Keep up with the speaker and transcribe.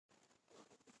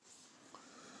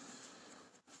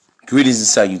Greetings and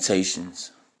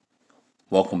salutations.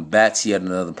 Welcome back to yet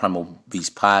another Primal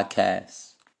Beast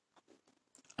podcast.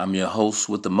 I'm your host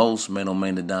with the most, man on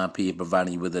man, the Don P,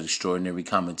 providing you with an extraordinary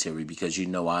commentary because you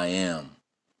know I am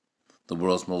the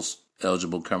world's most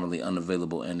eligible, currently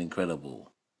unavailable, and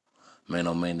incredible man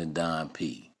on man, the Don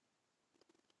P.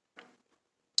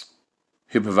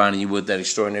 Here providing you with that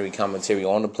extraordinary commentary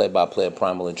on the play-by-play of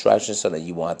primal attraction so that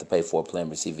you won't have to pay for a plan,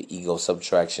 receive an ego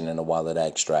subtraction and a wallet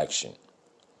extraction.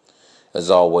 As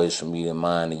always, from me and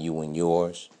mine and you and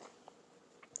yours.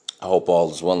 I hope all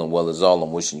is well and well is all.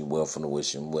 I'm wishing you well from the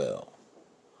wishing well.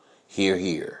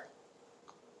 Here.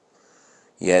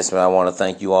 Yes, man, I want to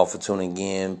thank you all for tuning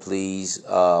in. Please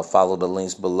follow the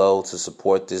links below to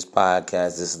support this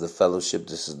podcast. This is the fellowship.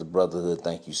 This is the brotherhood.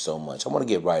 Thank you so much. I want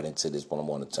to get right into this, what I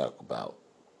want to talk about.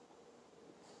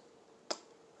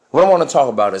 What I want to talk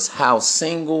about is how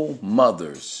single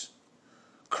mothers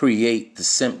create the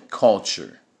simp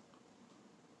culture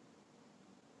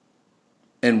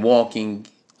and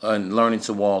learning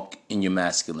to walk in your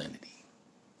masculinity.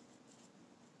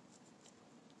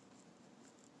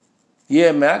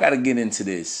 Yeah, man, I got to get into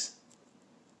this.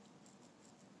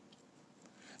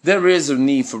 There is a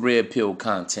need for red pill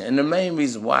content. And the main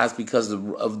reason why is because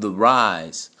of the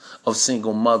rise of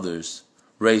single mothers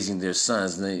raising their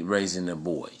sons and raising their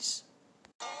boys.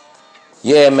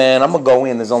 Yeah, man, I'm going to go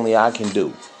in as only I can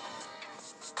do.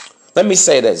 Let me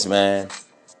say this, man.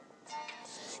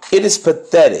 It is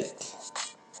pathetic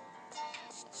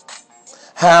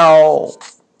how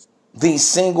these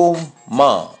single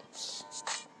moms,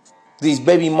 these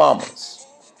baby mamas,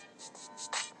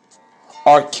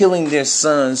 are killing their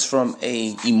sons from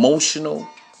a emotional,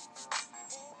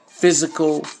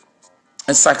 physical,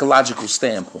 and psychological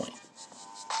standpoint.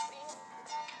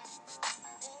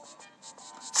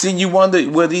 See, you wonder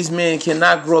where these men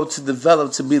cannot grow up to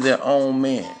develop to be their own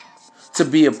man, to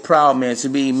be a proud man, to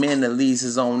be a man that leads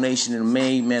his own nation and a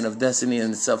made man of destiny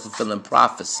and self-fulfilling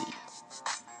prophecy.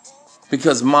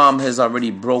 Because mom has already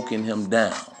broken him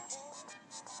down.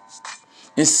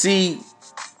 And see,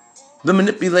 the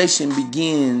manipulation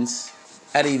begins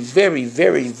at a very,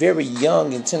 very, very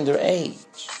young and tender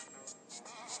age.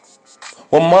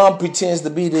 When mom pretends to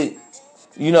be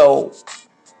your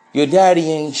daddy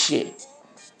ain't shit.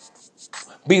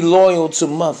 Be loyal to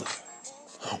mother.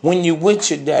 When you with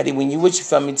your daddy, when you with your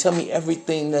family, tell me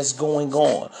everything that's going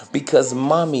on because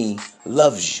mommy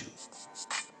loves you.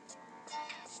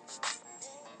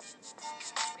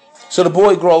 So the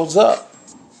boy grows up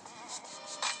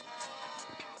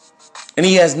and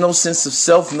he has no sense of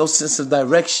self, no sense of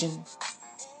direction.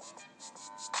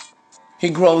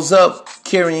 He grows up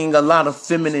carrying a lot of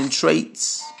feminine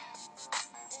traits,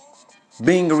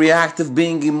 being reactive,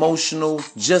 being emotional,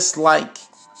 just like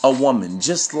a woman,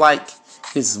 just like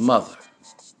his mother.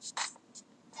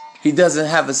 He doesn't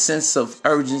have a sense of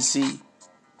urgency.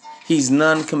 He's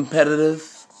non-competitive.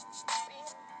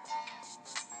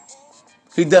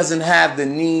 He doesn't have the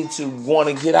need to want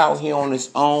to get out here on his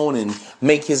own and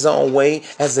make his own way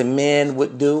as a man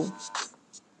would do.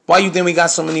 Why you think we got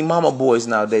so many mama boys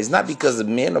nowadays? Not because the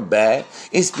men are bad.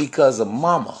 It's because of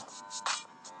mama.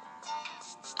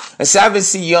 And see, I've been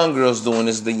seeing young girls doing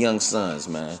this, the young sons,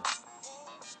 man.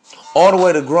 All the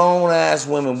way to grown-ass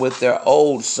women with their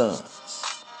old sons.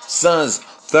 Sons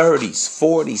 30s,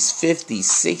 40s, 50s,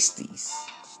 60s.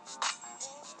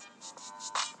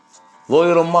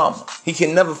 Loyal to mama. He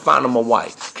can never find him a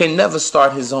wife. Can never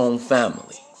start his own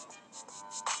family.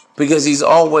 Because he's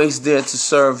always there to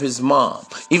serve his mom.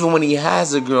 Even when he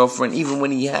has a girlfriend, even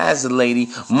when he has a lady,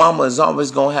 mama is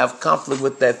always going to have conflict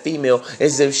with that female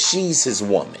as if she's his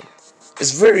woman.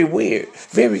 It's very weird,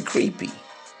 very creepy.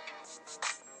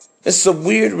 It's a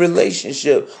weird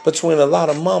relationship between a lot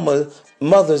of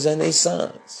mothers and their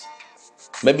sons.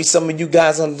 Maybe some of you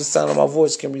guys under the sound of my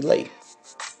voice can relate.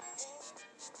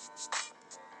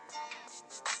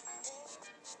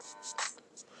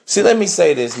 See, let me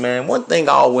say this, man. One thing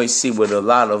I always see with a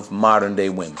lot of modern day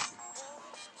women,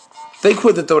 they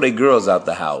quit to throw their girls out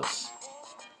the house.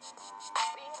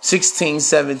 16,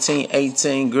 17,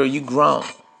 18, girl, you grown.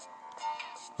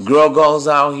 Girl goes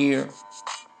out here,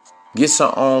 gets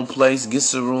her own place,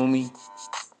 gets a roomie,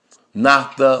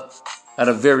 knocked up at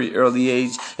a very early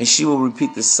age, and she will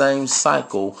repeat the same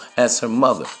cycle as her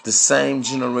mother, the same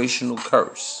generational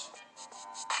curse.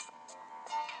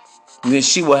 And then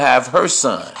she will have her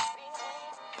son.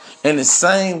 In the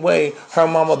same way her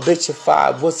mama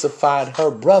bitchified, wussified her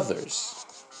brothers.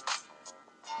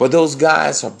 But those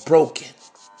guys are broken.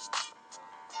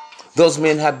 Those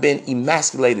men have been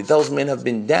emasculated. Those men have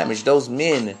been damaged. Those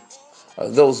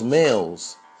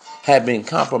males have been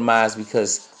compromised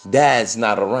because dad's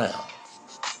not around.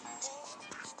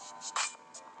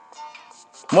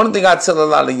 One thing I tell a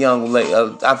lot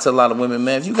of I tell a lot of women,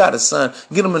 man, if you got a son,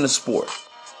 get him in the sport.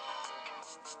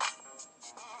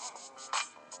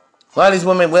 A lot of these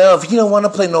women, well, if you don't want to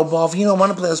play no ball, if you don't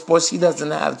want to play a sports, he doesn't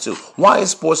have to. Why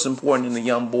is sports important in a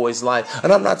young boy's life?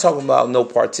 And I'm not talking about no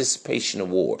participation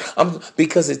award.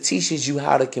 Because it teaches you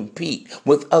how to compete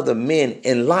with other men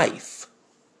in life.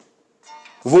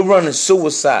 If we're running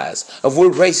suicides, if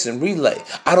we're racing relay,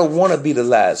 I don't want to be the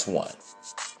last one.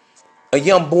 A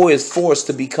young boy is forced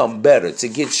to become better, to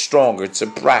get stronger, to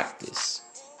practice.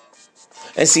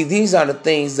 And see, these are the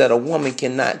things that a woman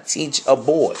cannot teach a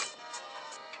boy.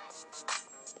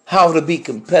 How to be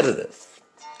competitive,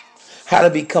 how to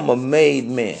become a made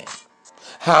man,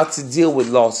 how to deal with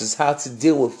losses, how to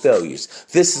deal with failures.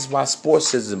 This is why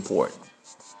sports is important.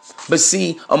 But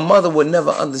see, a mother would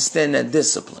never understand that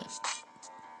discipline.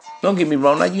 Don't get me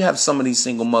wrong. Now you have some of these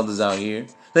single mothers out here.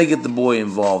 They get the boy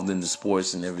involved in the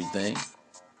sports and everything.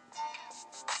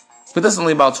 But that's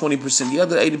only about 20%. The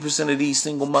other 80% of these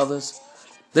single mothers,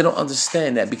 they don't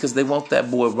understand that because they want that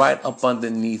boy right up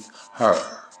underneath her.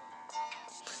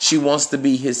 She wants to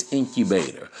be his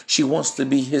incubator. She wants to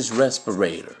be his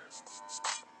respirator.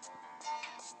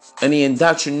 And the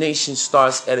indoctrination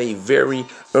starts at a very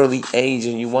early age,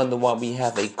 and you wonder why we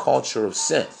have a culture of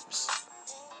simps.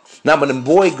 Now, when a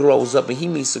boy grows up and he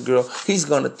meets a girl, he's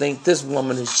going to think this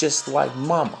woman is just like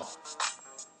mama.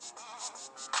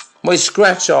 Wait,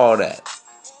 scratch all that.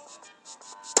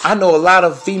 I know a lot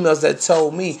of females that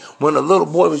told me when a little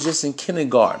boy was just in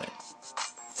kindergarten,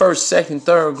 first, second,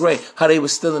 third grade, how they were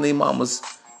stealing their mama's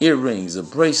earrings, a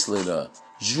bracelet, a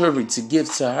jewelry to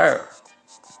give to her.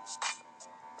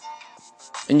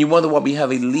 And you wonder why we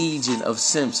have a legion of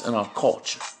simps in our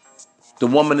culture. The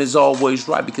woman is always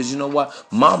right because you know what?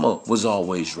 Mama was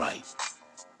always right.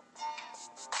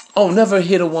 Oh, never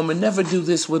hit a woman, never do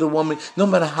this with a woman, no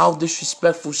matter how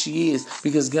disrespectful she is,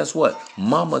 because guess what?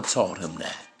 Mama taught him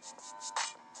that.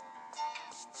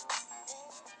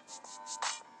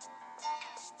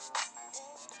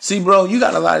 See, bro, you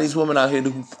got a lot of these women out here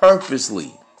who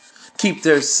purposely keep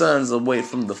their sons away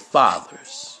from the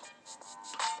fathers.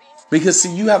 Because,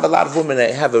 see, you have a lot of women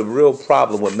that have a real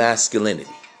problem with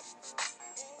masculinity.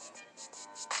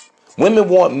 Women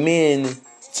want men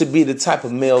to be the type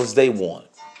of males they want,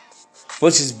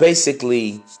 which is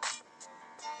basically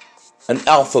an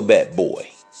alphabet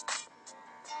boy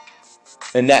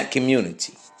in that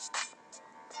community.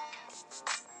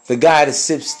 The guy that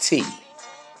sips tea.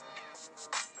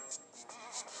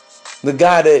 The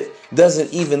guy that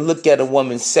doesn't even look at a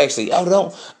woman sexually.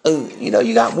 Oh,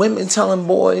 you got women telling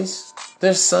boys,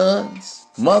 their sons,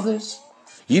 mothers,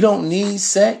 you don't need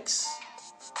sex.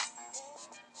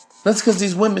 That's because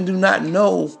these women do not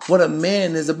know what a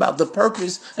man is about. The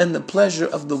purpose and the pleasure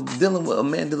of dealing with a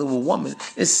man dealing with a woman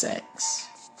is sex.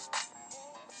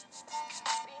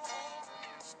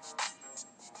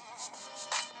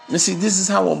 And see, this is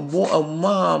how a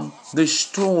mom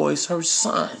destroys her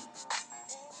son.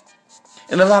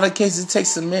 In a lot of cases, it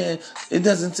takes a man.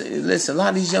 Listen, a lot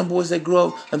of these young boys, they grow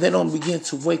up and they don't begin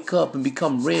to wake up and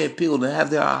become red-pilled and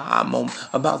have their aha moment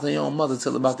about their own mother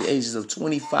till about the ages of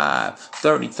 25,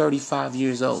 30, 35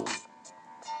 years old.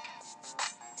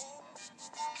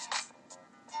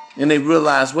 And they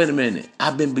realize, wait a minute,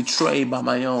 I've been betrayed by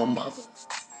my own mother.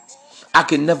 I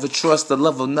can never trust the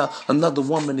love of another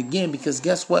woman again because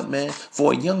guess what, man?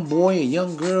 For a young boy, a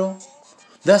young girl,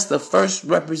 that's the first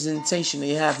representation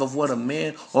they have of what a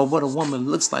man or what a woman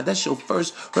looks like. That's your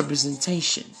first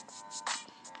representation.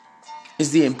 It's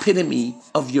the epitome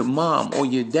of your mom or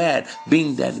your dad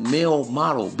being that male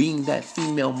model, being that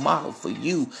female model for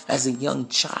you as a young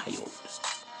child.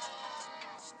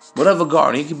 Whatever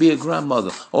guardian, it could be a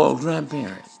grandmother or a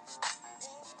grandparent.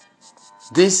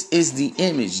 This is the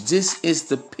image. This is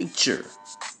the picture.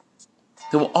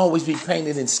 That will always be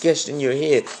painted and sketched in your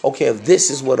head. Okay, if this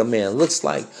is what a man looks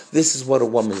like, this is what a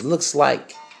woman looks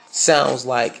like, sounds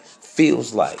like,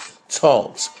 feels like,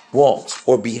 talks, walks,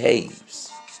 or behaves.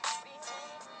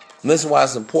 And this is why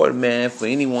it's important, man, for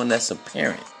anyone that's a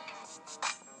parent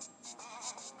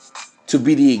to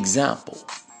be the example,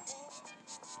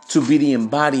 to be the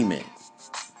embodiment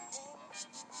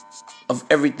of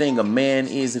everything a man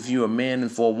is if you're a man,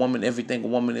 and for a woman, everything a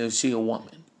woman is, she a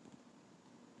woman.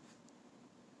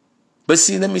 But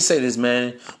see, let me say this,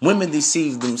 man. Women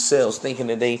deceive themselves thinking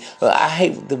that I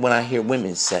hate when I hear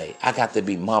women say, I got to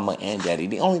be mama and daddy.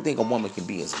 The only thing a woman can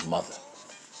be is a mother.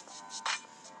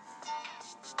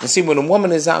 And see, when a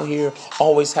woman is out here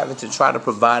always having to try to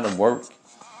provide and work,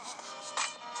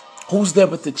 who's there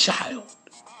but the child?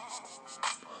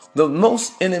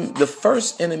 The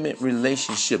first intimate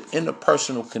relationship,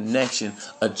 interpersonal connection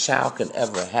a child can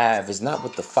ever have is not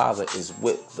with the father, is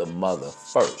with the mother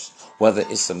first. Whether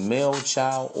it's a male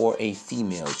child or a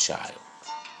female child.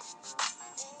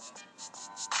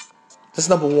 That's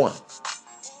number one.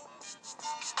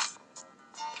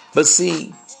 But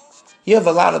see, you have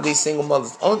a lot of these single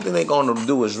mothers. The only thing they're going to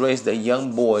do is raise their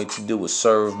young boy to do is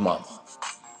serve mama.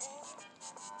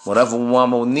 Whatever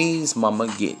mama needs, mama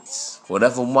gets.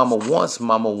 Whatever mama wants,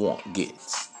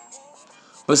 gets.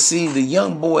 But see, the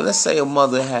young boy, let's say a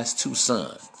mother has two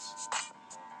sons.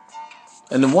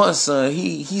 And the one son,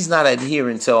 he's not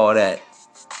adhering to all that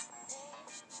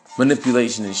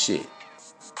manipulation and shit.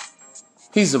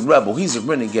 He's a rebel. He's a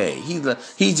renegade.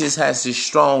 He just has this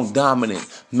strong, dominant,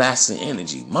 masculine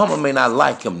energy. Mama may not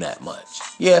like him that much.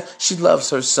 Yeah, she loves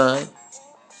her son.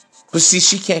 But see,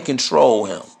 she can't control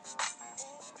him.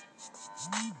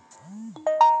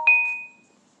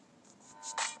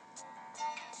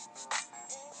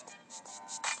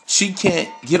 She can't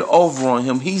get over on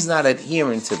him. He's not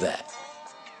adhering to that.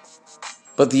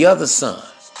 But the other son,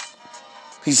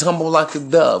 he's humble like a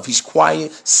dove. He's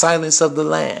quiet, silence of the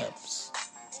lambs.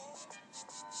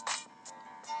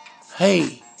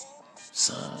 Hey,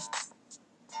 son.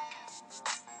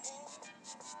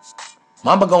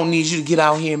 Mama gonna need you to get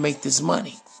out here and make this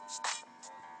money.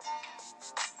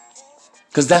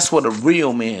 Because that's what a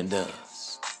real man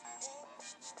does.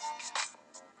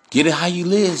 Get it how you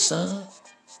live, son.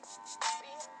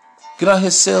 Get out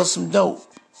here, sell some dope.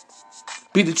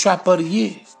 Be the trap of the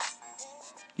year.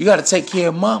 You got to take care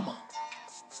of mama.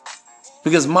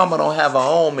 Because mama don't have her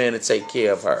own man to take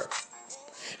care of her.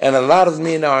 And a lot of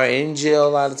men are in jail a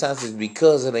lot of times is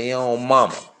because of their own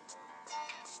mama.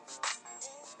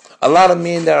 A lot of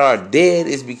men that are dead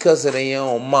is because of their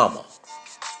own mama.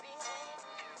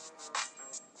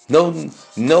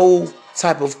 No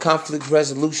type of conflict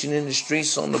resolution in the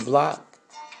streets on the block.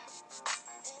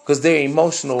 Because they're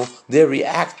emotional, they're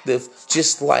reactive,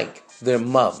 just like their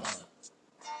mother.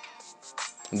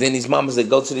 And then these mamas that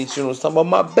go to these funerals talking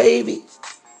about my baby.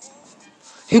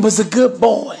 He was a good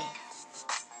boy.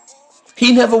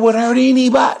 He never would hurt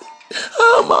anybody.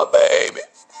 Oh, my baby.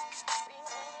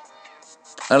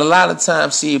 And a lot of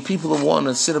times, see, people want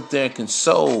to sit up there and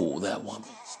console that woman.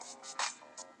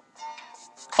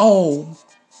 Oh,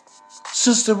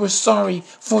 sister, we're sorry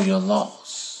for your loss.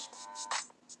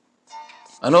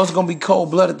 I know it's going to be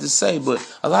cold-blooded to say, but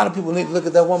a lot of people need to look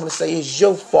at that woman and say, it's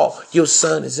your fault your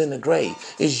son is in the grave.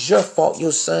 It's your fault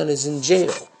your son is in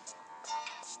jail.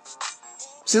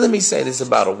 See, let me say this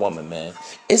about a woman, man.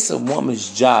 It's a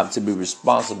woman's job to be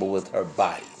responsible with her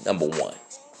body, number one.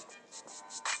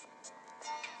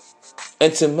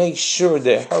 And to make sure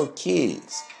that her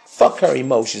kids, fuck her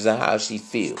emotions and how she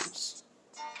feels.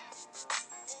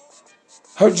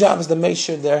 Her job is to make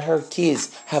sure that her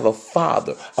kids have a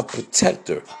father, a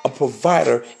protector, a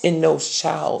provider in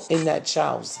that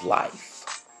child's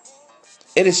life.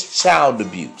 It is child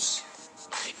abuse.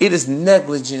 It is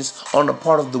negligence on the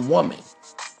part of the woman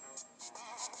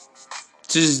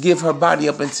to just give her body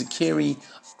up and to carry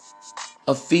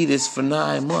a fetus for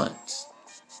 9 months.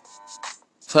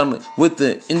 With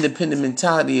the independent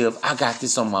mentality of, I got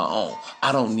this on my own.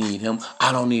 I don't need him.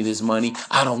 I don't need his money.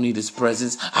 I don't need his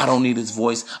presence. I don't need his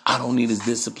voice. I don't need his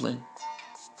discipline.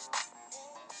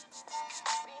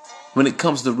 When it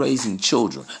comes to raising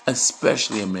children,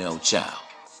 especially a male child.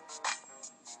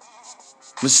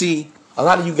 But see, a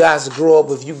lot of you guys that grow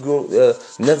up, if you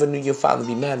never knew your father,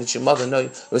 be mad at your mother,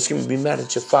 be mad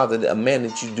at your father, a man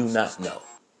that you do not know.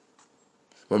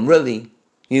 When really,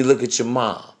 you look at your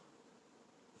mom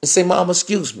and say, Mom,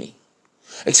 excuse me.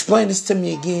 Explain this to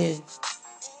me again.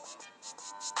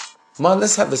 Mom,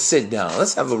 let's have a sit down.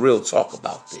 Let's have a real talk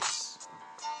about this.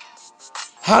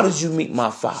 How did you meet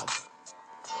my father?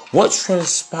 What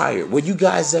transpired? Were you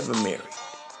guys ever married?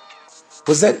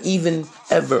 Was that even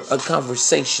ever a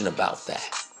conversation about that?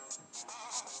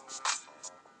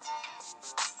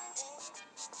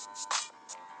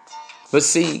 But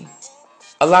see,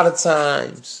 a lot of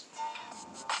times,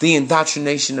 the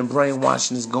indoctrination and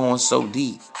brainwashing is going so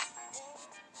deep.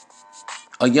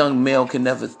 A young male can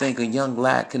never think, a young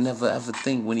lad can never ever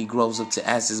think when he grows up to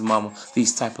ask his mama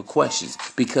these type of questions.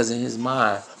 Because in his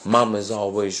mind, mama is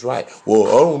always right. Well,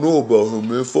 I don't know about him,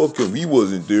 man. Fuck him. He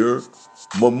wasn't there.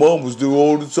 My mom was there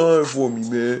all the time for me,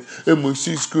 man. At my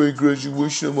 6th grade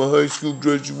graduation, at my high school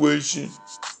graduation,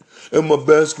 at my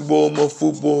basketball, my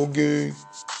football game.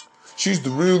 She's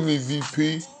the real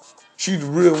MVP. She's the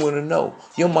real one to know.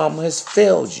 Your mama has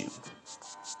failed you.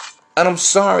 And I'm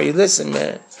sorry. Listen,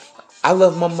 man. I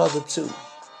love my mother too.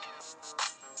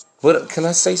 But can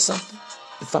I say something,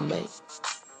 if I may?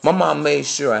 My mom made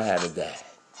sure I had a dad.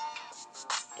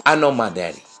 I know my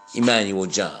daddy, Emmanuel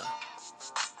John.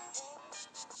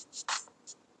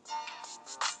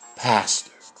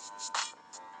 Pastor.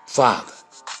 Father.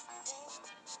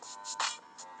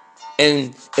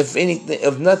 And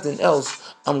if nothing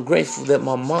else, I'm grateful that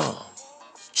my mom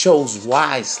chose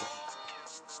wisely.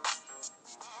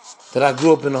 That I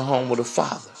grew up in a home with a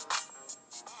father.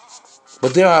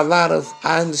 But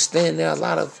I understand there are a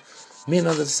lot of men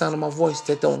under the sound of my voice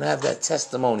that don't have that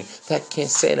testimony, that can't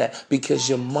say that because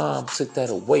your mom took that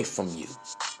away from you.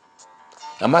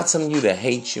 Am I telling you to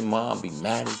hate your mom, be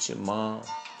mad at your mom,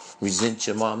 resent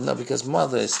your mom? No, because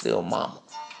mother is still mama.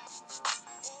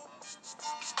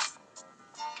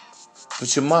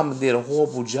 But your mama did a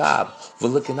horrible job for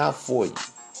looking out for you.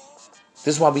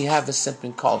 This is why we have a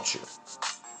simping culture.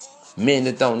 Men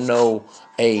that don't know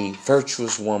a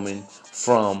virtuous woman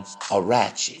from a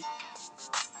ratchet.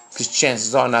 Because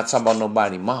chances are, I'm not talking about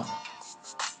nobody mama.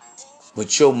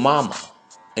 But your mama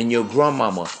and your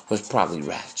grandmama was probably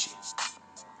ratchet.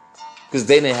 Because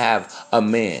they didn't have a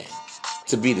man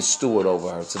to be the steward over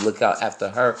her, to look out after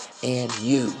her and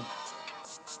you.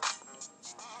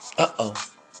 Uh-oh.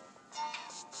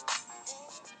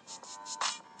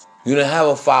 You didn't have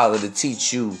a father to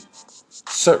teach you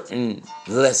certain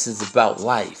lessons about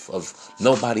life, of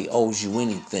nobody owes you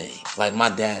anything. Like my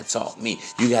dad taught me.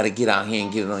 You got to get out here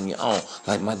and get it on your own.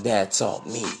 Like my dad taught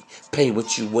me. Pay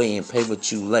what you weigh and pay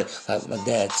what you lay. Like my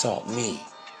dad taught me.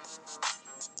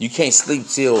 You can't sleep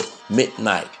till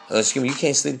midnight. You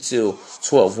can't sleep till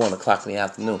 12, 1 o'clock in the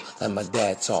afternoon. Like my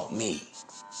dad taught me.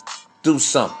 Do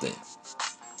something.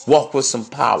 Walk with some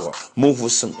power. Move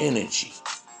with some energy.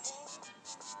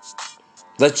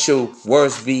 Let your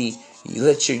yays be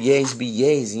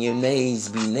yays and your nays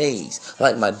be nays.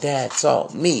 Like my dad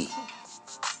taught me.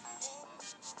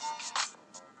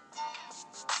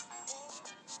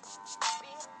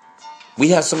 We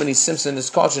have so many simps in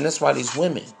this culture, and that's why these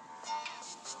women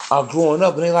are growing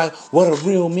up and they're like, what a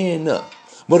real man up.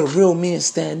 What a real man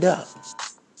stand up.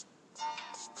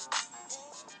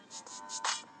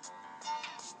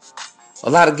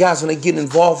 A lot of guys, when they get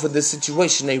involved with this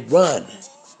situation, they run.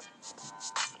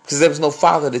 Because there was no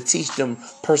father to teach them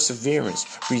perseverance,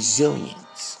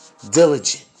 resilience,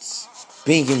 diligence,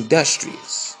 being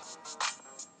industrious.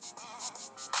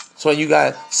 That's why you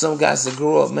got some guys that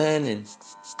grow up, man, and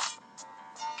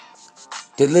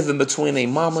they're living between a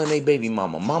mama and a baby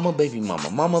mama. Mama, baby mama.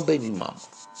 Mama, baby mama.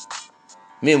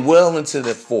 Men well into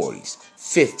their 40s,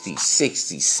 50s,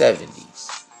 60s,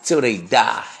 70s, till they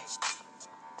die.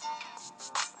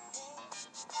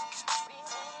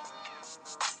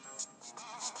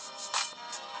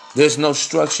 There's no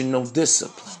structure, no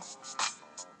discipline.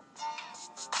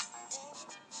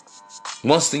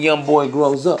 Once the young boy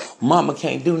grows up, mama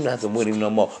can't do nothing with him no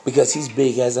more because he's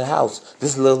big as a house.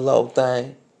 This little old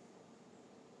thing.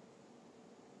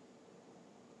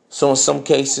 So in some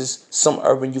cases, some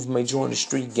urban youth may join the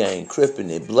street gang, cripping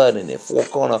it, blooding it, four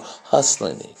corner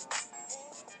hustling it,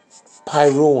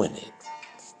 pyroing it,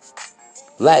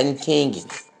 Latin Kinging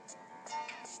it,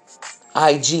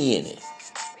 IG in it,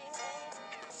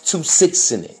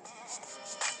 2-6 in it,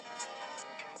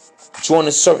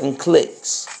 joining certain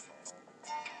cliques,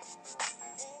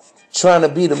 trying to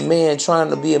be the man, trying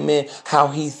to be a man how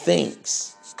he thinks,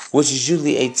 which is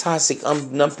usually a toxic,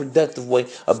 unproductive way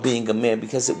of being a man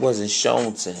because it wasn't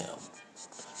shown to him.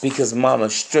 Because mama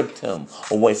stripped him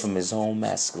away from his own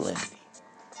masculinity.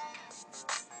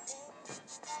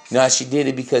 Now she did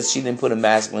it because she didn't put a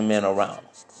masculine man around him.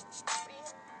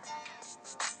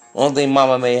 Only thing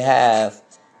mama may have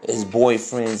is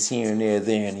boyfriends here and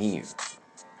there and here.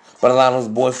 But a lot of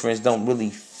those boyfriends don't really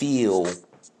feel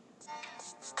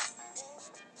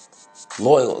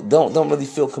loyal, don't really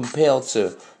feel compelled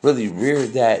to really rear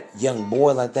that young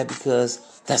boy like that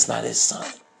because that's not his son.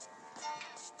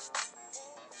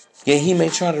 Yeah, he may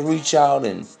try to reach out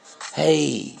and,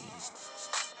 hey,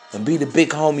 and be the big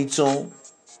homie to him.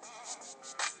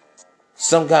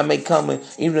 Some guy may come and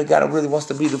even the guy that really wants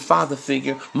to be the father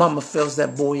figure, mama fails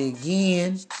that boy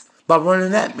again by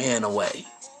running that man away.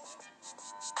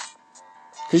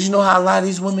 Because you know how a lot of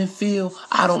these women feel?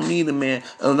 I don't need a man.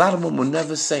 And a lot of them will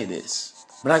never say this.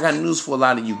 But I got news for a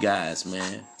lot of you guys,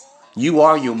 man. You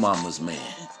are your mama's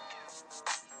man.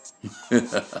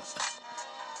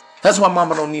 That's why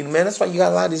mama don't need a man. That's why you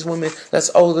got a lot of these women that's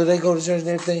older. They go to church and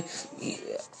everything.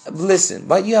 Listen,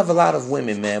 but you have a lot of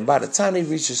women, man. By the time they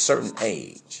reach a certain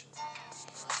age,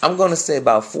 I'm going to say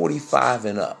about 45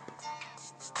 and up.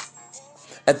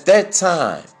 At that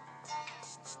time,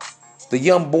 the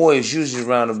young boy is usually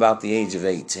around about the age of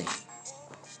 18.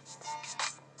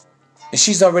 And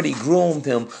she's already groomed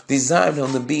him, designed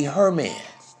him to be her man.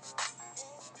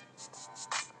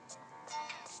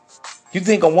 You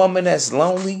think a woman that's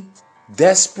lonely,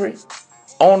 desperate,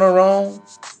 on her own,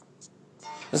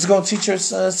 is going to teach her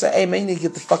son, say, hey man, you need to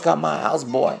get the fuck out of my house,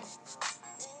 boy.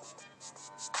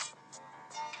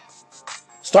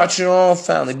 Start your own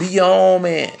family. Be your own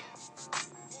man.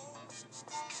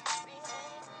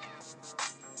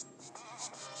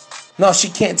 No, she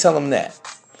can't tell him that.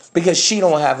 Because she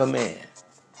don't have a man.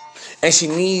 And she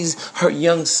needs her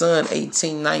young son,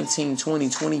 18, 19, 20,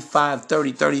 25,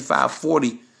 30, 35,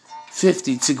 40,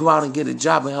 50, to go out and get a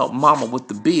job and help mama with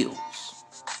the bills.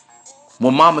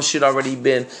 When mama should have already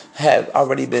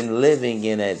been living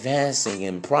and advancing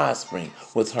and prospering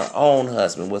with her own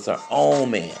husband, with her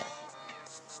own man.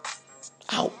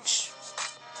 Ouch.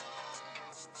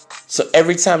 So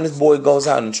every time this boy goes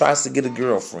out and tries to get a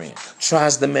girlfriend,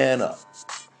 tries to man up,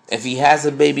 if he has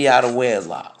a baby out of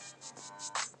wedlock,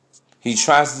 he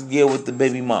tries to deal with the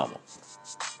baby mama.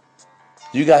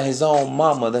 You got his own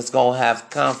mama that's going to have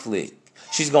conflict.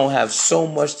 She's going to have so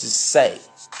much to say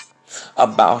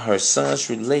about her son's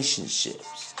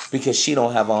relationships because she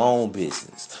don't have her own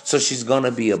business. So she's going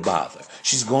to be a bother.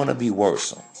 She's going to be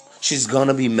worrisome. She's going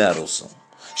to be meddlesome.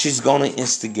 She's going to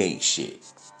instigate shit.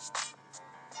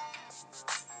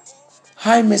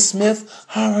 Hi, Miss Smith.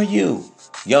 How are you?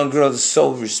 Young girl is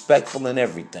so respectful and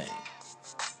everything.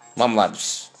 I'm like,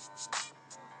 psst.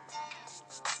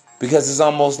 Because it's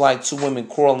almost like two women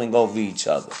quarreling over each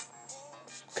other.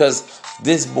 Because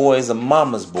this boy is a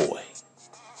mama's boy.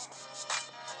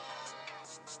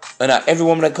 And now every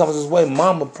woman that comes his way,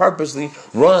 mama purposely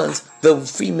runs the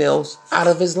females out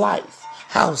of his life.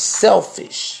 How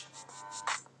selfish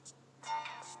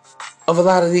of a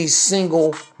lot of these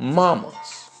single mamas.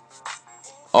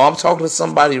 Oh, I'm talking to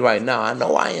somebody right now. I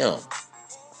know I am.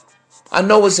 I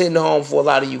know it's hitting home for a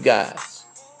lot of you guys.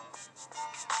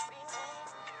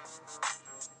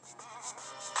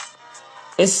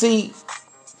 And see,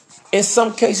 in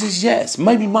some cases, yes,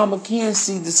 maybe mama can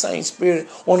see the same spirit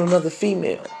on another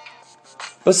female.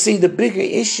 But see, the bigger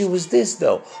issue is this,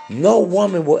 though. No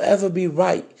woman will ever be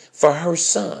right for her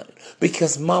son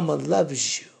because mama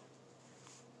loves you.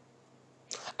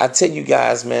 I tell you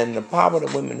guys, man, the power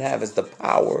that women have is the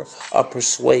power of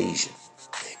persuasion.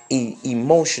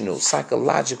 Emotional,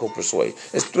 psychological persuasion.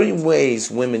 There's 3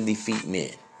 ways women defeat men.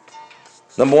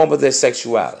 Number 1, with their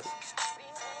sexuality.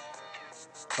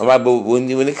 All right, but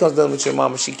when it comes down with your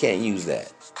mama, she can't use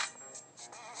that.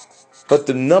 But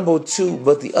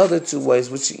the other 2 ways,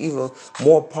 which are even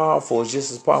more powerful, is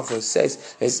just as powerful as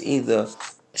sex, is either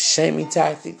shaming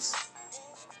tactics,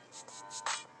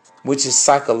 which is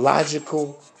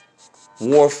psychological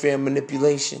warfare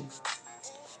manipulation,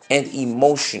 and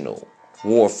emotional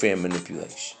warfare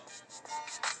manipulation.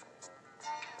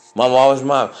 Mama always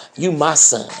remind me, you my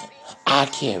son, I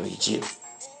carried you.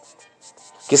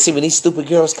 Because see, when these stupid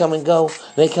girls come and go,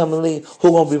 they come and leave,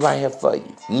 who gonna be right here for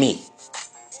you? Me.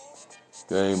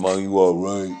 Hey, Mom, you all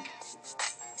right?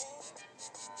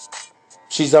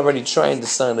 She's already trained the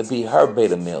son to be her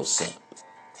beta male simp.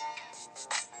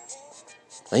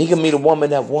 And he can meet a woman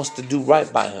that wants to do right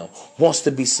by him, wants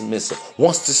to be submissive,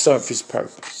 wants to serve his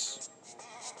purpose,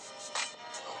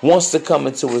 wants to come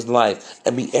into his life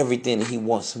and be everything that he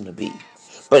wants him to be.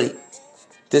 But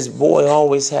this boy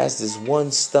always has this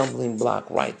one stumbling block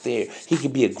right there. He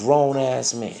could be a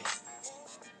grown-ass man.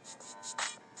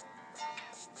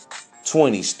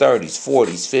 20s, 30s,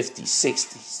 40s, 50s,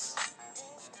 60s.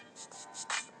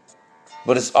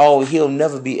 But he'll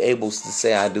never be able to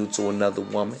say I do to another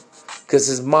woman. Because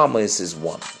his mama is his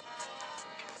woman.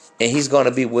 And he's going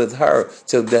to be with her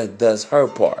till death does her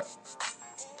part.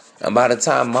 And by the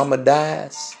time mama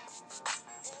dies,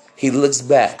 he looks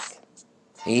back.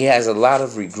 He has a lot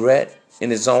of regret in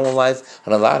his own life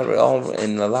and a lot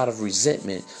of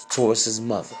resentment towards his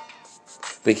mother.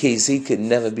 Because he could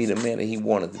never be the man that he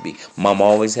wanted to be. Mama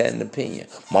always had an opinion.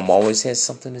 Mama always had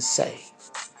something to say.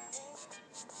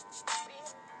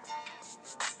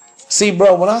 See,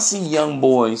 bro, when I see young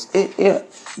boys, it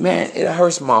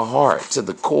hurts my heart to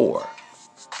the core.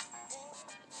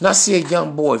 When I see a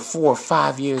young boy, 4 or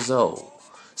 5 years old,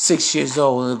 6 years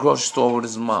old, in the grocery store with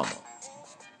his mama,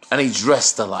 and he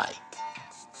dressed alike.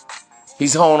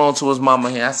 He's holding on to his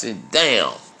mama hand. I said,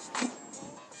 damn.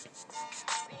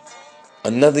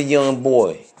 Another young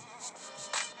boy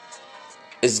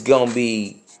is going to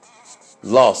be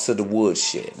lost to the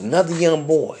woodshed. Another young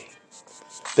boy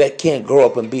that can't grow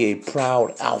up and be a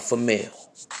proud alpha male.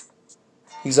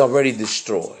 He's already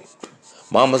destroyed.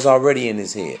 Mama's already in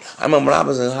his head. I remember when I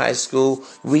was in high school,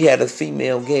 we had a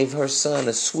female gave her son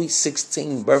a sweet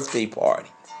 16 birthday party.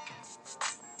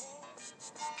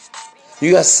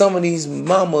 You got some of these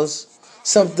mamas,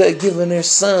 some that giving their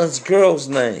sons girls'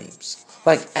 names.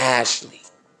 Like Ashley.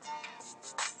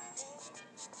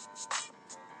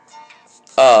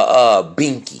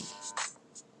 Binky.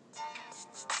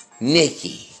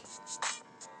 Nikki.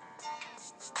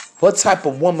 What type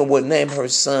of woman would name her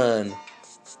son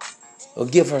or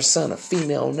give her son a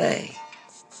female name?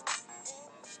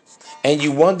 And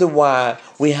you wonder why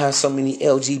we have so many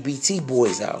LGBT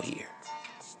boys out here.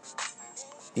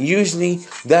 Usually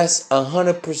that's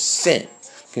 100%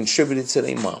 contributed to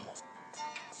their mama.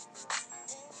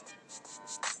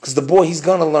 Because the boy, he's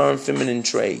going to learn feminine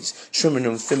traits, trimming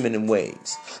them feminine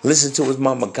ways. Listen to his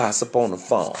mama gossip on the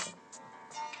phone.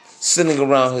 Sitting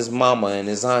around his mama and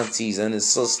his aunties and his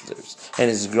sisters and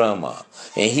his grandma.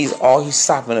 And he's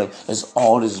stopping up is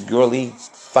all this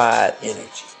girly-fied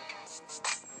energy.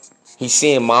 He's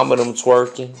seeing mama them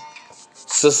twerking,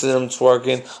 sister them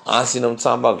twerking, auntie them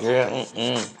talking about girl,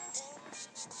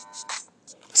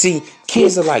 See,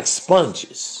 kids are like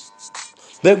sponges.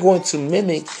 They're going to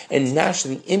mimic and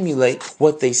naturally emulate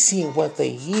what they see and what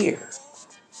they hear.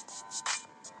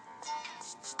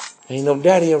 Ain't no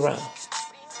daddy around.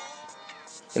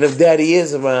 And if daddy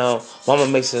is around, mama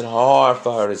makes it hard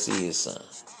for her to see his son.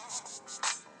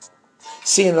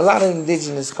 See, in a lot of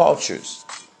indigenous cultures,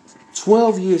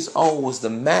 12 years old was the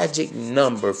magic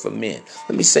number for men.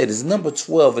 Let me say this, number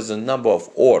 12 is a number of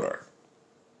order.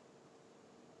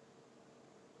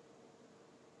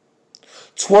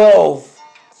 12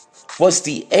 was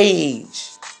the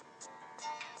age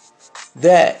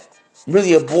that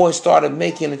really a boy started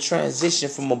making a transition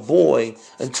from a boy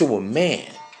into a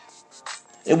man.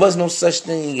 It was no such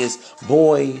thing as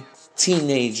boy,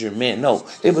 teenager, man. No,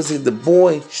 it was the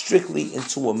boy strictly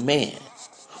into a man.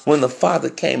 When the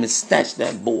father came and snatched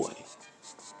that boy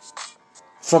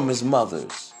from his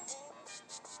mother's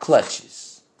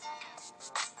clutches.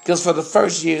 Because for the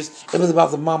first years, it was about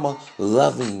the mama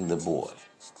loving the boy.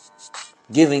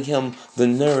 Giving him the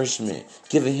nourishment.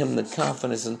 Giving him the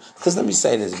confidence. Because let me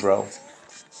say this, bro.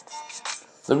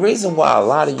 The reason why a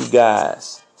lot of you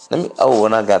guys... and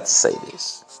I got to say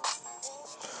this.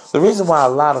 The reason why a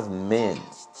lot of men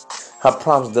have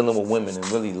problems dealing with women and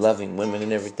really loving women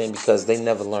and everything, because they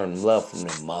never learned love from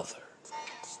their mother.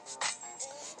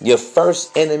 Your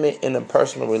first intimate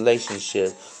interpersonal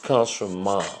relationship comes from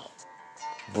mom.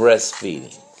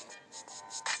 Breastfeeding.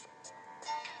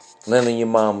 Laying on your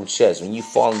mom's chest. When you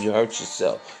fall and you hurt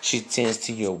yourself, she tends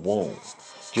to your wound.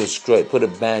 You'll scrape, put a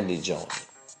bandage on it.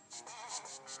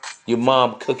 Your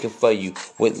mom cooking for you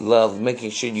with love, making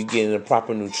sure you get the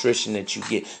proper nutrition that you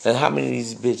get. And how many of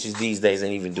these bitches these days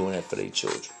ain't even doing that for their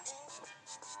children?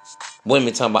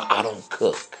 Women talking about, I don't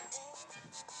cook.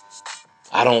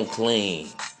 I don't clean.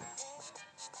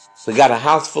 They got a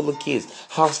house full of kids,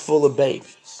 house full of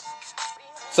babies.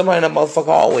 Somebody in that motherfucker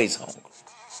always hungry.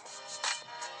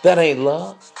 That ain't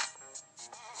love.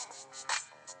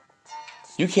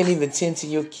 You can't even tend to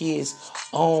your kids'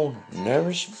 own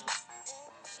nourishment.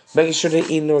 Making sure they're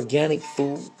eating organic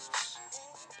foods.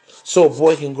 So a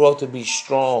boy can grow up to be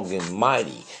strong and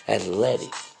mighty,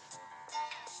 athletic,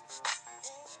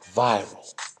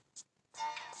 viral,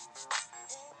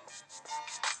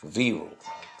 viral.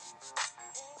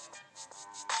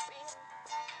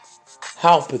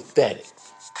 How pathetic.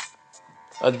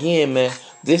 Again, man,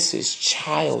 this is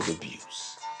child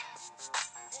abuse.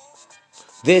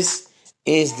 This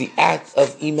is the act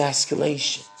of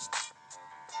emasculation.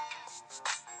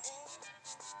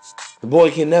 The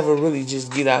boy can never really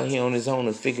just get out here on his own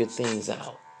and figure things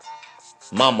out.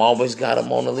 Mama always got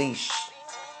him on a leash.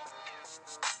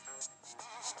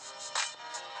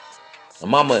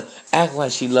 And mama act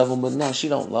like she love him, but no, she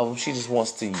don't love him. She just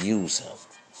wants to use him.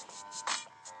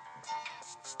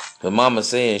 But mama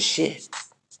saying shit.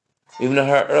 Even in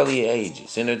her earlier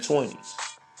ages, in her 20s.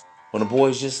 When the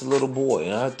boy's just a little boy.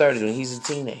 In her 30s when he's a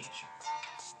teenager.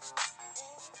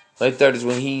 Late 30s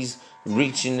when he's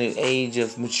reaching the age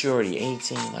of maturity.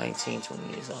 18, 19,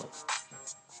 20 years old.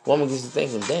 Woman gets to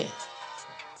thinking, damn.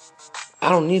 I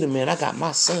don't need a man. I got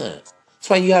my son.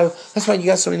 That's why you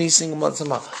got so many single mothers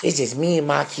talking about, it's just me and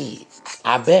my kid.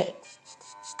 I bet.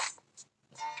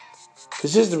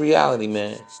 Because here's the reality,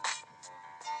 man.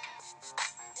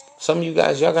 Some of you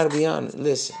guys, y'all got to be honest.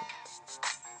 Listen.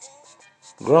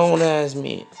 Grown ass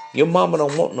men. Your mama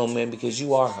don't want no man because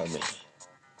you are her man.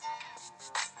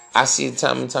 I see it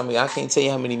time and time again. I can't tell you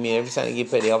how many men, every time they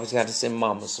get paid, they always got to send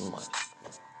mama some money.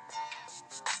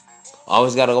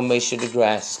 Always got to go make sure the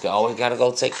grass is good. Always got to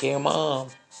go take care of mom.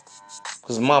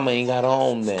 Because mama ain't got her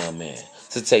own damn man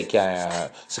to take care of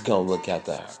her, to go look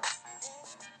after her.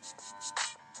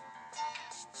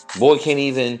 Boy can't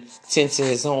even tend to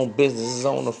his own business, his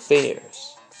own affairs.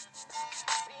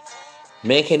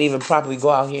 Man can't even properly go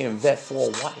out here and vet for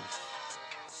a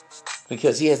wife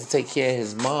because he has to take care of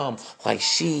his mom like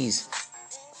she's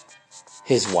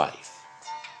his wife.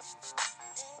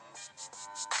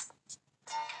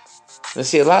 And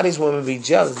see, a lot of these women be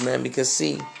jealous, man, because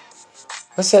see,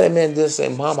 let's say that man does say,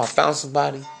 Mom, I found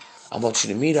somebody. I want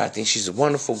you to meet her. I think she's a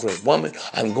wonderful, great woman.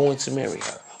 I'm going to marry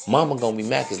her. Mama gonna be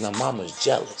mad because now mama's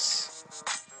jealous.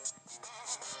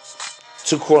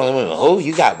 Two quarreling women. Oh,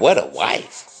 you got what, a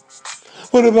wife?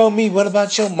 What about me? What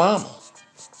about your mama?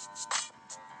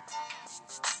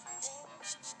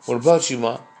 What about you,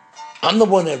 Mom? I'm the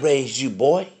one that raised you,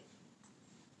 boy.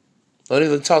 Don't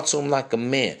even talk to him like a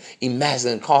man.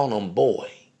 Imagine calling him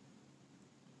boy.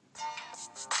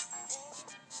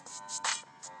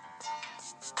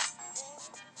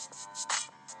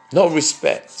 No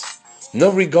respect. No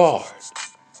regard.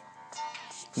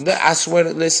 I swear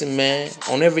to listen, man.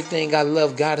 On everything I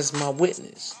love, God is my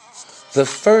witness. The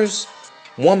first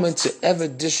woman to ever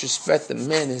disrespect a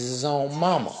man is his own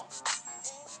mama.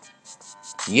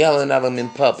 Yelling at him in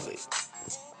public.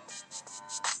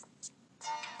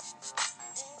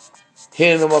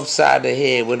 Hitting him upside the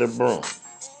head with a broom.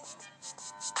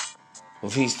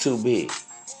 If he's too big.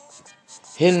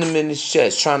 Hitting him in his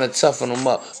chest, trying to toughen him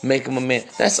up, make him a man.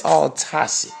 That's all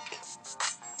toxic.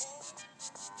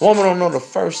 Woman don't know the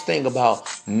first thing about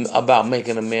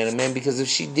making a man, because if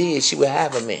she did, she would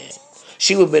have a man.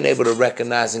 She would have been able to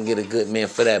recognize and get a good man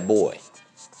for that boy.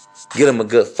 Get him a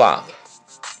good father.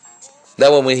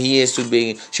 That way when he is too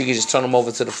big, she can just turn him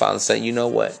over to the father and say, you know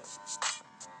what?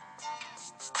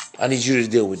 I need you to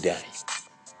deal with daddy.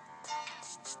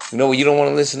 You know what? You don't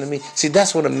want to listen to me? See,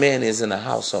 that's what a man is in a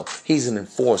household. He's an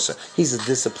enforcer. He's a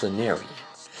disciplinarian.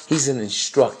 He's an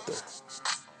instructor.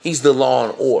 He's the law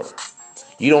and order.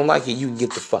 You don't like it, you can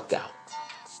get the fuck out.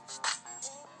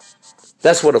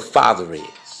 That's what a father is.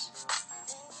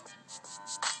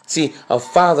 See, a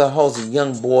father holds a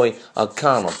young boy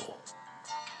accountable.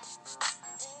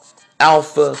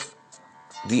 Alpha,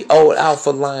 the old alpha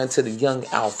lion to the young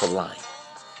alpha lion.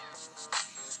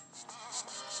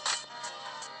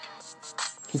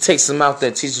 He takes them out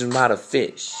there, teaches them how to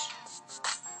fish.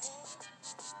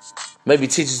 Maybe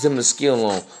teaches them the skill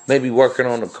on, maybe working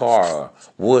on a car or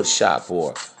wood shop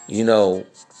or,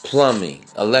 plumbing,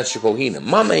 electrical heating.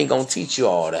 Mama ain't gonna teach you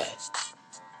all that.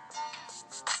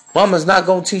 Mama's not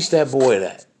gonna teach that boy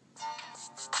that.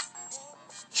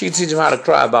 She can teach him how to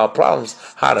cry about problems,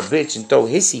 how to bitch and throw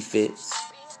hissy fits.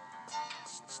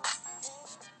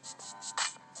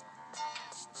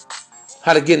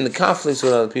 How to get into conflicts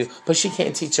with other people. But she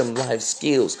can't teach him life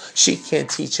skills. She can't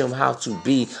teach him how to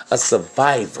be a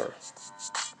survivor.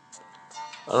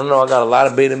 I don't know, I got a lot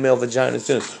of beta male vaginas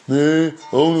too. Man,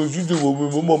 I don't know what you do with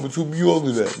me. My mama told me all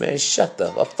of that. Man, shut the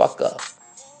fuck up.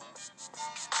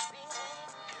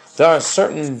 There are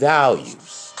certain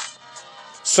values,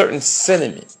 certain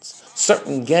sentiments,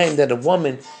 certain game that a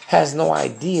woman has no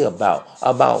idea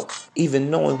about even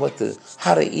knowing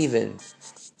how to even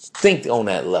think on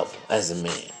that level as a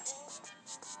man.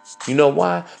 You know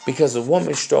why? Because a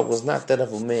woman's struggle is not that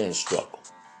of a man's struggle.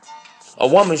 A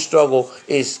woman's struggle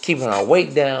is keeping her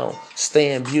weight down,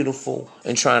 staying beautiful,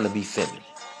 and trying to be feminine.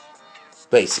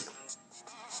 Basically.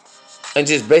 And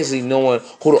just basically knowing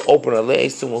who to open her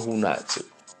legs to and who not to.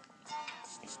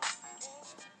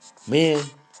 Men,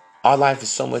 our life is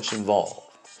so much involved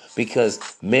because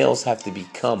males have to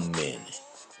become men.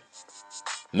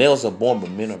 Males are born,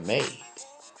 but men are made.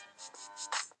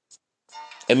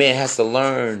 A man has to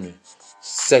learn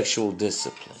sexual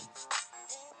discipline.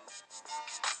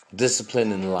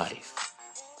 Discipline in life.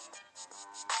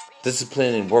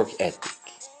 Discipline in work ethic.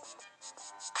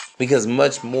 Because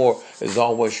much more is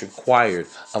always required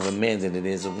of a man than it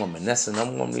is a woman. That's the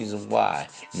number one reason why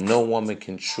no woman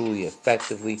can truly,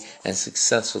 effectively, and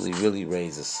successfully really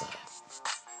raise a son.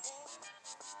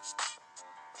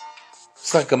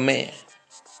 It's like a man.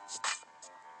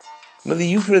 Mother,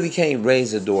 you really can't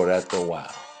raise a daughter after a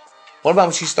while. What about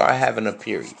when she start having her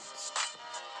periods?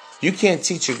 You can't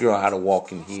teach a girl how to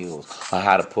walk in heels or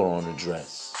how to put on a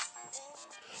dress.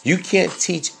 You can't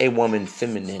teach a woman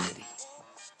femininity.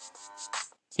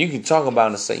 You can talk about it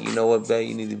and say, you know what, babe,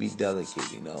 you need to be delicate,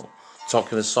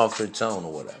 talk in a softer tone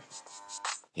or whatever.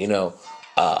 You know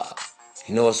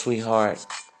what, sweetheart?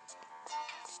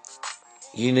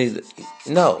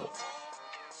 No.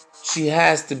 She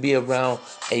has to be around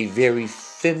a very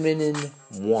feminine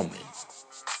woman.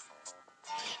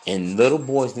 And little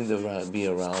boys need to be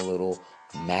around little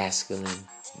masculine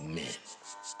men.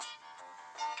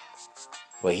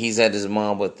 Where he's at his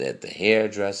mom with the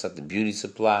hairdresser, the beauty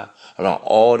supply, around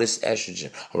all this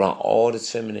estrogen, around all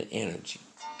this feminine energy.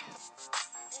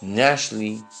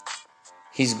 Naturally,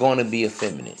 He's going to be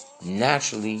effeminate.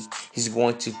 Naturally, he's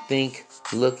going to think,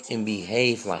 look, and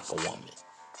behave like a woman.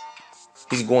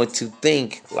 He's going to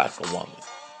think like a woman.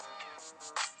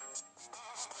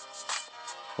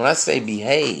 When I say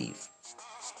behave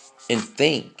and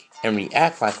think and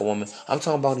react like a woman, I'm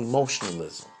talking about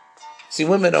emotionalism. See,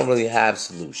 women don't really have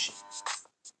solutions.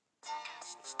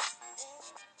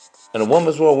 In a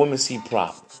woman's world, women see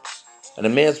problems. In a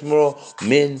man's world,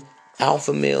 men,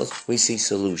 alpha males, we see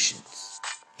solutions.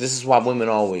 This is why women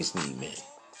always need men.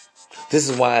 This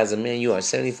is why, as a man, you are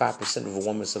 75% of a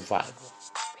woman's survival.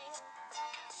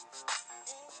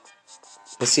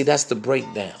 But see, that's the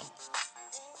breakdown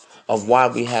of why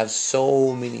we have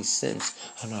so many simps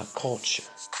in our culture.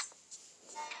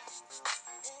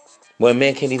 Where a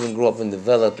man can't even grow up and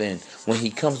develop, and when he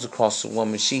comes across a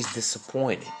woman, she's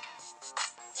disappointed,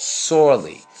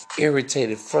 sorely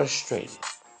irritated, frustrated.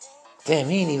 Damn,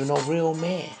 he ain't even no real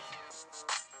man.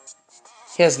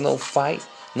 He has no fight,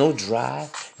 no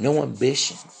drive, no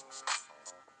ambition.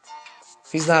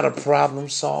 He's not a problem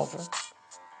solver.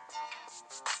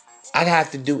 I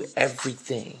have to do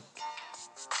everything.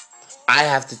 I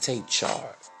have to take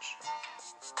charge.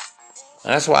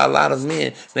 And that's why a lot of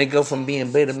men, they go from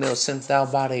being beta male simped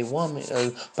out by their woman,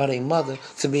 by their mother,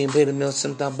 to being beta male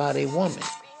simped out by their woman.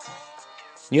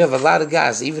 You have a lot of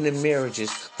guys, even in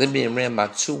marriages, they're being ran by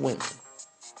two women.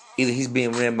 Either he's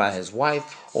being ran by his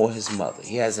wife or his mother.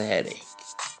 He has a headache.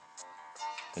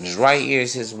 And his right ear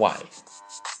is his wife,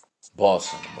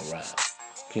 bossing him around,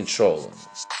 controlling him.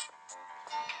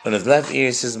 And his left ear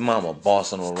is his mama,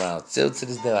 bossing him around. Still to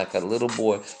this day, like a little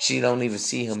boy, she don't even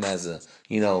see him as a,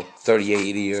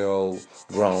 38, 80-year-old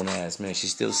grown-ass man. She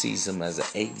still sees him as an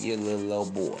 8-year little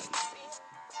boy.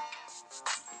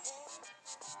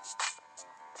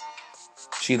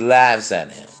 She laughs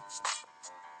at him.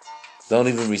 Don't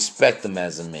even respect him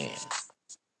as a man.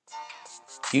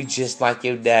 You just like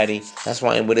your daddy. That's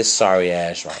why I'm with his sorry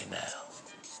ass right now.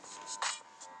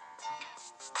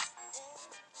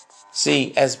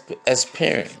 See, as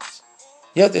parents,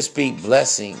 you have to speak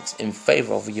blessings in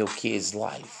favor of your kid's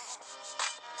life.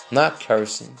 Not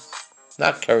cursing.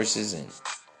 Not curses and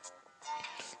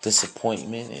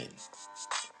disappointment and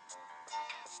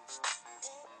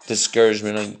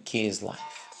discouragement on your kid's life.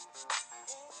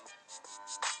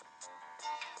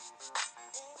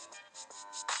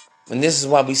 And this is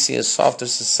why we see a softer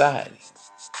society.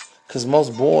 Because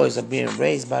most boys are being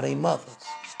raised by their mothers.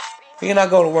 You cannot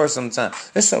go to work sometimes.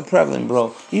 It's so prevalent,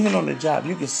 bro. Even on the job,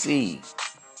 you can see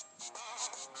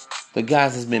the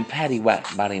guys that's been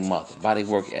paddywhacked by their mother, by their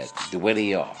work ethic, the way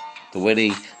they are, the way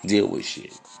they deal with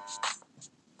shit.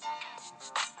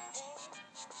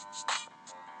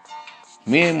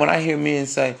 Men, when I hear men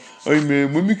say, hey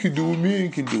man, women can do what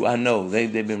men can do, I know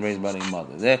they've been raised by their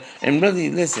mother. And really,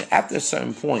 listen, after a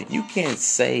certain point, you can't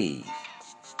save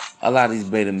a lot of these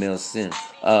beta male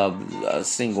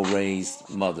single raised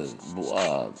mother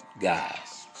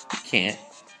guys. You can't.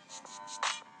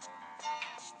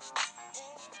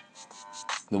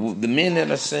 The men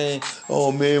that are saying,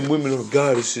 oh man, women are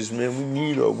goddesses, man, we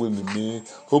need our women, man.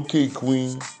 Okay,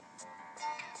 queen.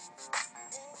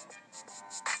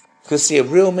 Because see, a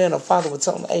real man or father would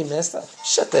tell him, hey man,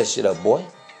 shut that shit up, boy.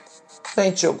 That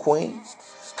ain't your queen.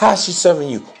 How's she serving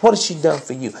you? What has she done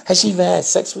for you? Has she even had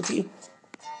sex with you?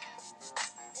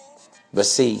 But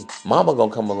see, mama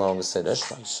gonna come along and say, that's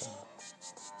right, son.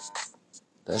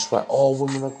 That's right, all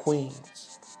women are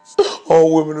queens.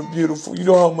 All women are beautiful. You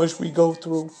know how much we go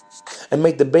through? And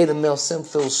make the beta male simp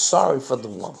feel sorry for the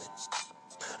woman.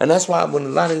 And that's why when a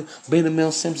lot of beta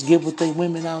male simps get with their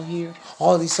women out here,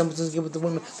 all these simpletons get with the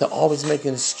women, they're always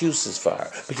making excuses for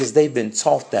her. Because they've been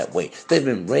taught that way. They've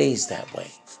been raised that way.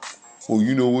 Well,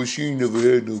 you know what? She ain't never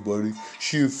had nobody.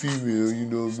 She a female, you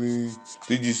know what I mean?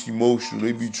 They just emotional.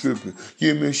 They be tripping.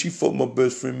 Yeah, man, she fucked my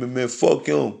best friend, man, fuck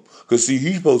him. Because, see,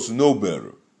 he's supposed to know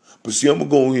better. But, see, I'm going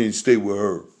to go ahead and stay with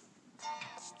her.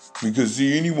 Because,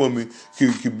 see, any woman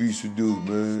can be seduced,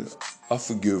 man. I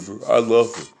forgive her. I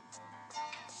love her.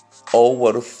 Oh,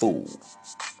 what a fool.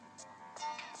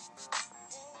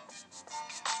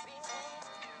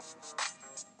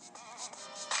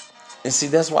 And see,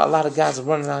 that's why a lot of guys are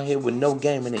running out here with no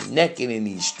game and they naked in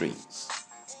these streets.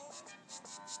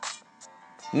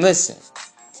 Listen,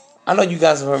 I know you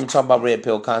guys have heard me talk about red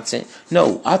pill content.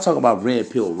 No, I talk about red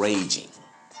pill raging.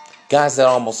 Guys that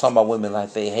almost talk about women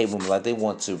like they hate women, like they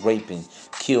want to rape and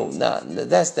kill. Nah,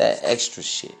 that's that extra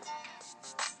shit.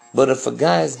 But if a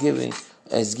guy is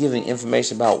giving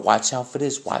information about watch out for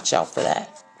this, watch out for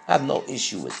that, I have no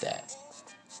issue with that.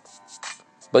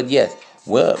 But yes,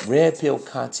 well, red pill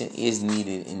content is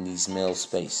needed in these male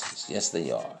spaces. Yes, they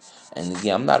are. And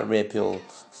again, I'm not a red pill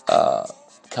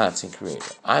content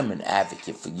creator. I'm an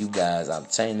advocate for you guys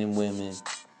obtaining women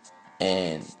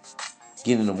and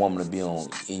getting a woman to be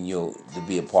to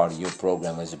be a part of your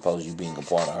program as opposed to you being a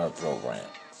part of her program.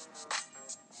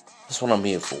 That's what I'm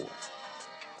here for.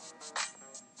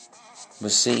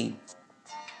 But see,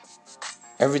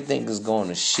 everything is going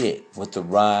to shit with the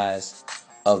rise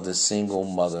of the single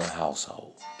mother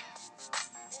household.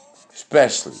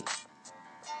 Especially,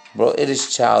 bro, it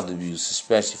is child abuse,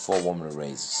 especially for a woman to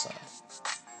raise a son.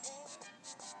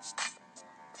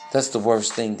 That's the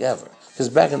worst thing ever. Because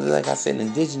back in the, like I said, in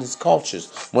indigenous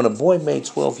cultures, when a boy made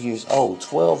 12 years old,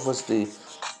 12 was the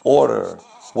order,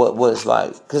 what was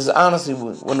like, because honestly,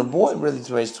 when a boy really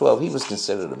raised 12, he was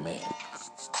considered a man.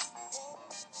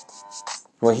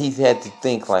 Where he had to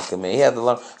think like a man. He had to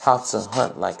learn how to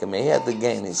hunt like a man. He had to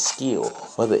gain his skill,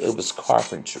 whether it was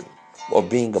carpentry, or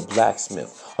being a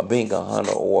blacksmith, or being a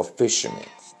hunter, or a fisherman,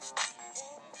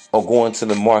 or going to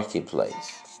the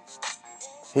marketplace.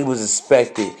 He was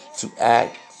expected to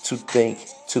act, to think,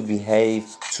 to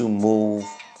behave, to move,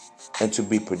 and to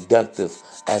be productive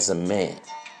as a man.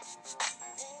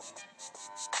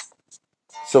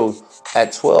 So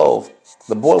at 12,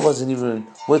 the boy wasn't even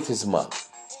with his mother.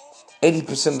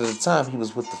 80% of the time he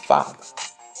was with the father.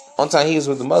 One time he was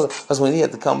with the mother, that's when he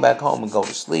had to come back home and go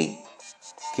to sleep,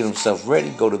 get himself ready,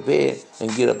 go to bed,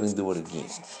 and get up and do it again.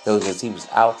 That was because he was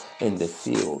out in the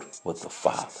field with the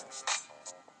father.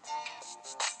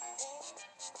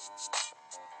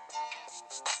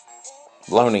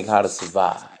 Learning how to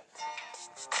survive.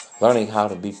 Learning how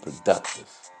to be productive.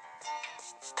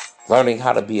 Learning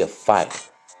how to be a fighter.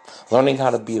 Learning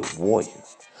how to be a warrior.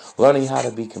 Learning how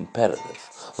to be competitive.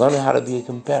 Learning how to be a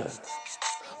competitor.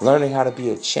 Learning how to be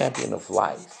a champion of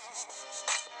life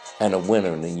and a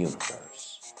winner in the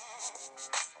universe.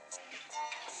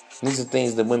 These are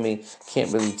things that women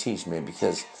can't really teach, man,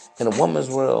 because in a woman's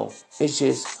world, it's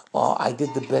just, oh, I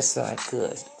did the best that I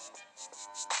could.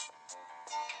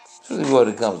 It's really what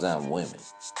it comes down to women.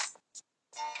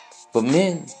 But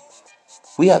men,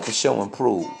 we have to show and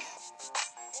prove.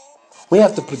 We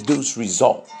have to produce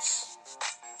results.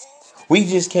 We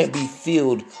just can't be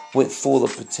filled with full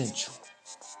of potential.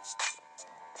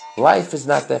 Life is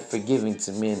not that forgiving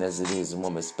to men as it is in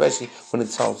women, especially when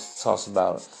it talks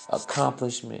about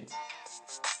accomplishment,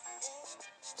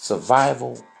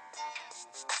 survival.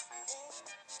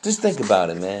 Just think about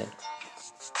it, man.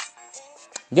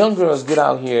 Young girls get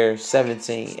out here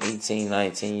 17, 18,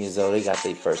 19 years old. They got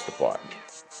their first apartment.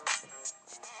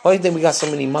 Why do you think we got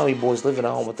so many mommy boys living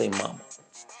at home with their mama?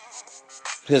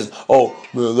 Because, oh,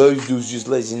 man, those dudes just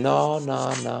lazy. No.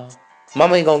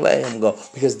 Mama ain't gonna let him go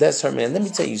because that's her man. Let me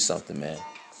tell you something, man.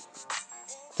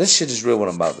 This shit is real what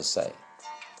I'm about to say.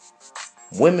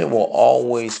 Women will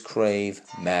always crave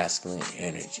masculine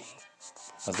energy.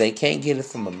 If they can't get it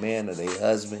from a man or their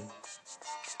husband,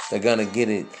 they're gonna get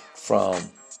it from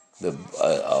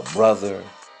a brother,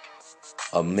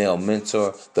 a male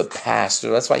mentor, the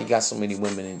pastor. That's why you got so many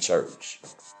women in church.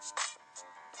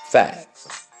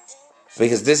 Facts.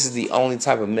 Because this is the only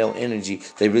type of male energy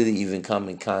they really even come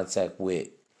in contact with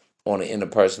on an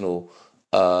interpersonal,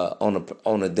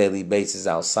 on a daily basis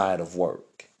outside of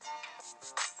work.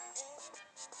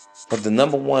 But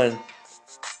the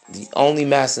only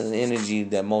masculine energy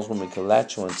that most women can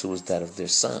latch on to is that of their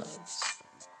sons.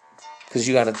 Because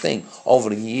you got to think, over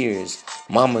the years,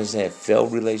 mamas had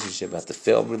failed relationship after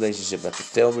failed relationship after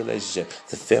failed relationship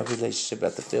after failed relationship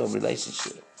after failed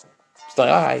relationship. It's like,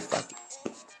 all right, fuck it.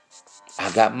 I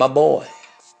got my boy.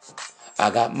 I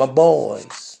got my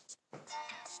boys.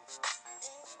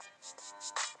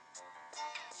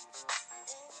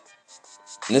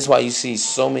 And that's why you see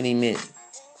so many men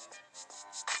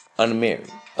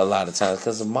unmarried a lot of times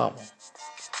because of mama.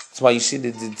 That's why you see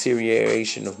the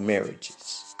deterioration of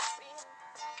marriages.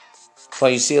 That's why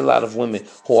you see a lot of women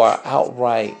who are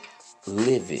outright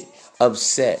livid,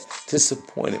 upset,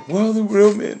 disappointed. Where are the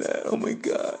real men at? Oh my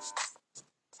God.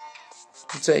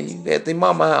 I tell you, they're at their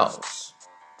mama house.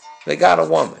 They got a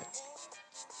woman.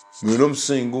 Man, I'm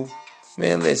single.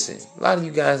 Man, listen, a lot of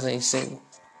you guys ain't single.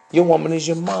 Your woman is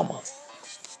your mama.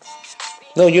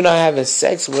 No, you're not having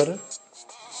sex with her.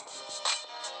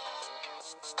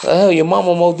 The hell, your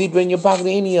mama more deeper in your pocket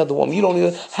than any other woman. You don't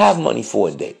even have money for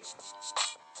a date.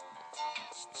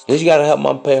 Because you got to help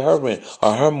mom pay her rent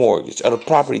or her mortgage or the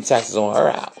property taxes on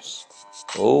her house.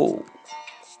 Oh.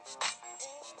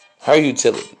 Her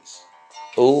utilities.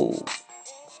 Oh.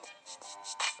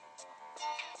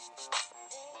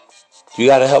 You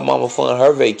got to help mama fund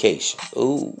her vacation.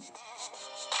 Ooh.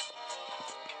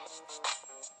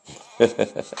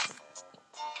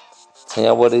 Tell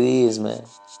you what it is, man.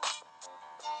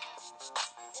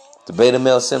 The beta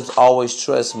male simps always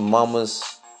trust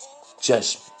mama's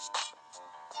judgment.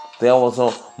 They always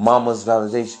want mama's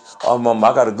validation. Oh, mama,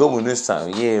 I got a good one this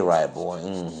time. Yeah, right, boy.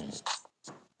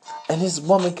 And this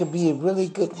woman could be a really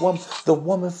good woman. The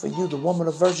woman for you, the woman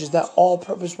of virtues, that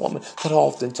all-purpose woman that I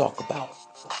often talk about.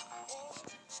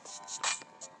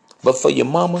 But for your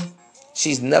mama,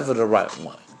 she's never the right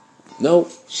one. No,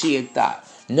 she a thought.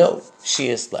 No, she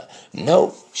a slut.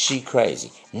 No, she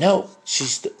crazy. No,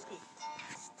 she's stupid.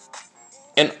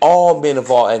 And all men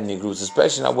of all ethnic groups,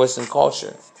 especially in our Western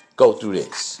culture, go through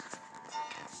this.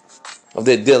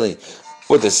 They're dealing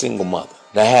with a single mother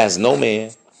that has no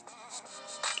man.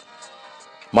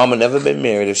 Mama never been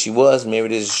married. If she was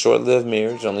married, it's a short-lived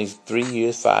marriage, only 3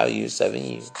 years, 5 years, 7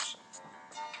 years.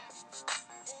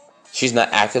 She's not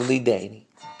actively dating.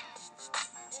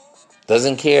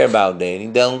 Doesn't care about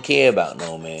dating. Don't care about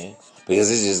no man.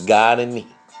 Because it's just God and me.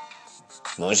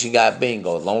 As long as she got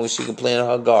bingo, as long as she can play in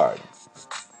her garden.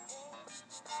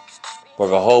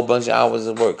 Work a whole bunch of hours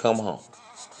at work, come home.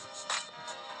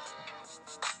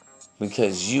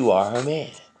 Because you are her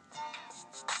man.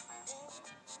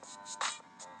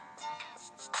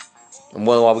 And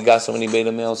why we got so many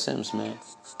beta male simps, man.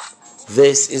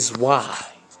 This is why.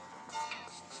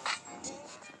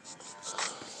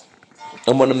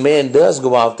 And when a man does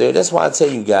go out there, that's why I tell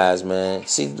you guys, man.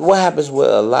 See, what happens with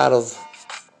a lot of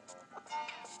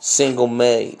single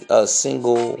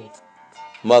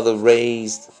mother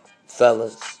raised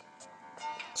fellas.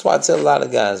 That's why I tell a lot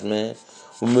of guys, man.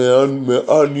 Man,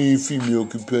 I need female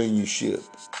companionship.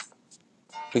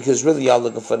 Because really y'all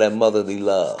looking for that motherly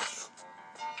love.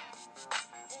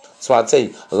 So I tell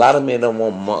you, a lot of men don't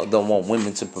want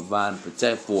women to provide and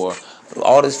protect for.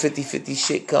 All this 50-50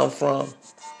 shit come from.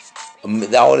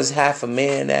 All this half a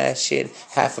man ass shit,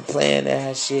 half a plan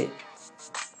ass shit,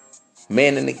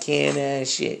 man in the can ass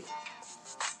shit.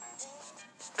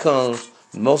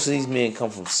 Most of these men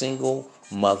come from single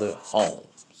mother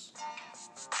homes.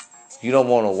 You don't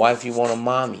want a wife, you want a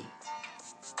mommy.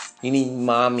 You need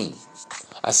mommy.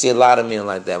 I see a lot of men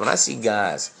like that. When I see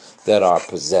guys that are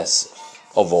possessive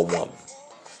of a woman,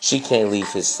 she can't leave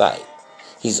his sight.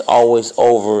 He's always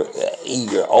over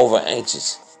eager, over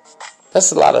anxious. That's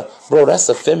that's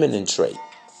a feminine trait.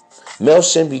 Male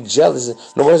shouldn't be jealous.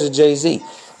 No, where's the Jay-Z?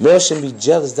 Male shouldn't be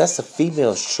jealous. That's a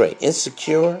female's trait.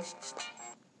 Insecure.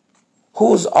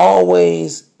 Who's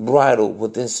always bridled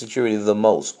with insecurity the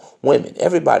most? Women.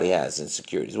 Everybody has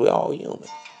insecurities. We're all human.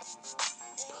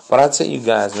 But I tell you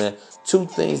guys, man, 2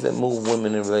 things that move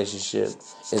women in relationship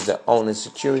is their own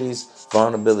insecurities,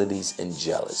 vulnerabilities, and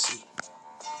jealousy.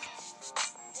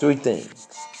 3 things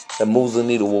that moves the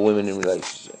needle with women in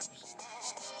relationships.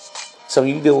 So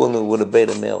you deal with a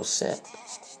beta male simp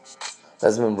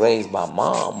that's been raised by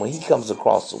mom. When he comes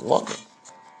across a woman,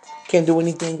 can't do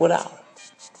anything without her.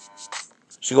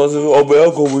 She goes, oh, man,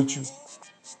 I'll go with you.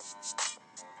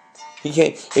 He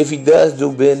can't. If he does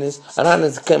do business, and I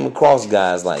just come across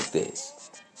guys like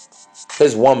this.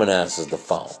 His woman answers the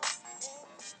phone.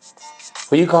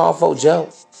 Who you call for, Joe?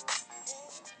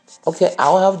 Okay,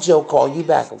 I'll have Joe call you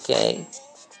back, okay?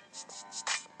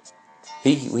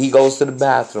 He goes to the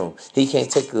bathroom. He can't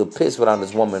take a piss without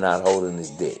his woman not holding his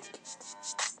dick.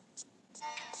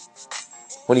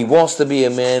 When he wants to be a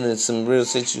man and some real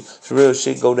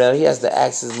shit go down, he has to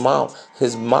ask his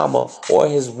mama, or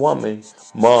his woman,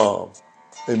 Mom,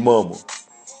 hey mama,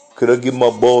 could I get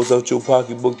my balls out your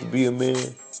pocketbook to be a man?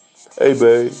 Hey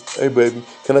baby,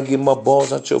 can I get my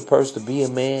balls out your purse to be a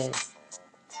man?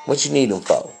 What you need them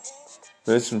for?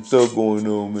 There's some stuff going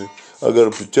on, man. I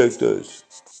gotta protect us.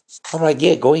 I'm like,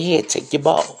 yeah, go ahead, take your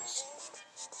balls.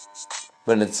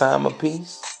 But in the time of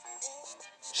peace,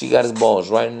 she got his balls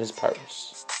right in his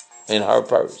purse. In her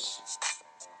purse.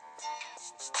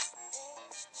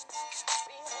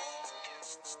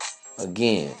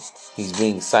 Again, he's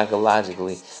being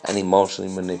psychologically and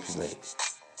emotionally manipulated.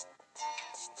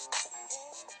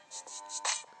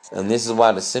 And this is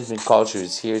why the simping culture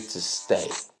is here to stay.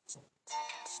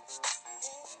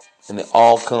 And it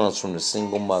all comes from the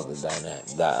single mother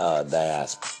diaspora.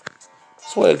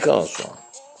 That's where it comes from.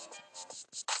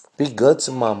 Be good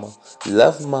to mama.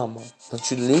 Love mama.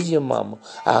 Don't you leave your mama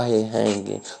out here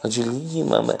hanging. Don't you leave your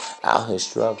mama out here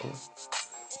struggling.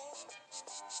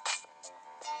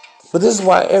 But this is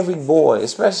why every boy,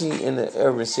 especially in the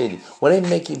urban city, when they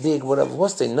make it big, whatever,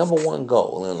 what's their number one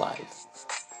goal in life?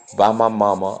 Buy my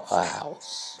mama a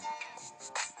house.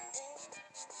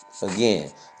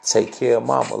 Again, take care of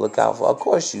mama. Look out for. Of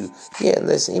course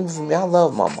listen, even for me, I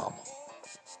love my mama.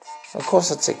 Of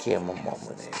course I take care of my mama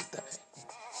and everything.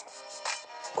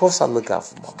 Of course I look out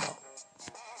for my mom.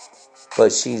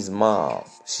 But she's mom.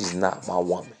 She's not my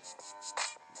woman.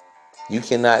 You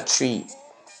cannot treat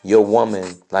your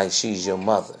woman like she's your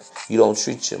mother. You don't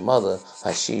treat your mother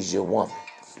like she's your woman.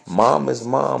 Mom is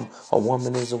mom. A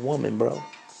woman is a woman, bro.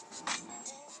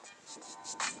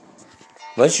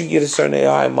 Once you get a certain age,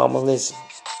 all right, mama, listen.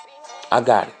 I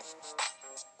got it.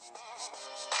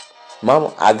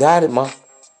 Mama, I got it, mom.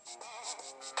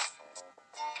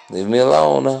 Leave me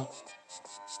alone now.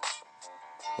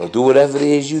 Or do whatever it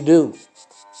is you do.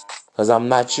 Because I'm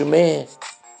not your man.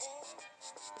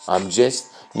 I'm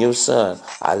just your son.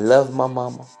 I love my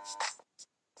mama.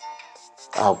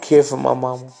 I'll care for my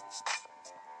mama.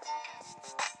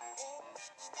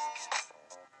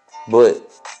 But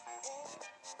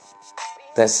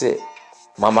that's it.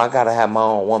 Mama, I gotta have my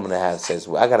own woman to have sex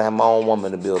with. I gotta have my own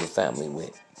woman to build a family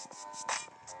with.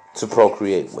 To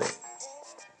procreate with.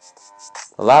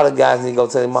 A lot of guys need to go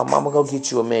tell my mama, go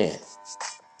get you a man.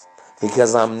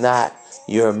 Because I'm not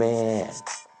your man.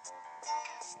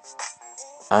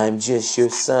 I'm just your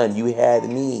son. You had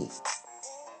me.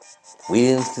 We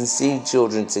didn't conceive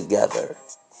children together.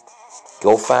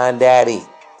 Go find daddy.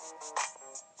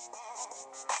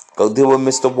 Go deal with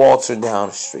Mr. Walter down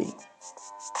the street.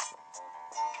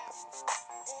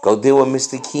 Go deal with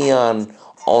Mr. Keon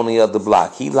on the other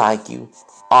block. He like you.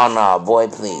 Oh, no, boy,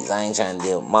 please. I ain't trying to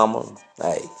deal with mama.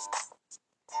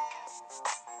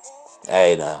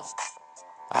 Hey, now.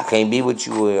 I can't be with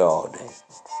you here all day.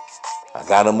 I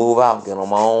got to move out, get on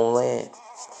my own land.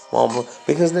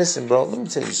 Because listen, bro, let me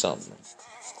tell you something.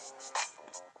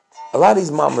 A lot of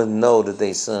these mamas know that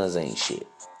their sons ain't shit.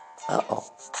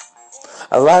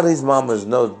 A lot of these mamas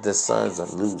know that their sons are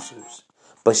losers.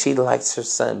 But she likes her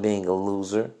son being a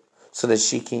loser so that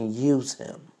she can use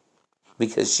him.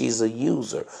 Because she's a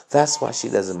user. That's why she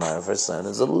doesn't mind if her son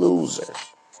is a loser.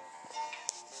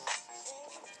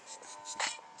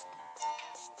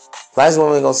 Last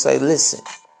woman gonna say, listen,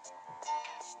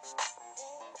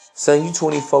 son, you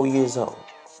 24 years old.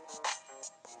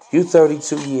 You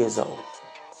 32 years old.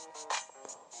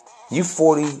 You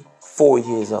 44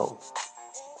 years old.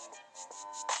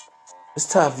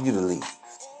 It's time for you to leave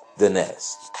the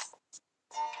nest.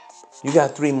 You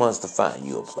got 3 months to find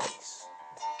you a place.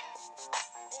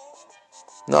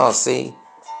 No, see,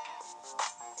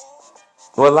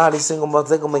 well, a lot of these single mothers,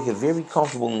 they're going to make it very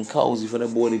comfortable and cozy for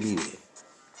that boy to be there.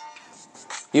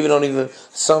 In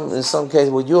some cases,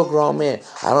 well, you're a grown man.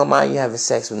 I don't mind you having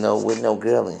sex with no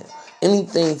girl in.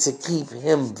 Anything to keep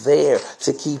him there,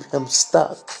 to keep him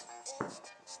stuck.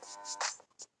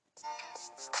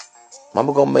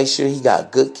 Mama gonna make sure he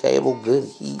got good cable, good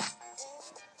heat.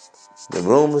 The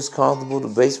room is comfortable, the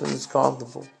basement is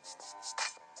comfortable.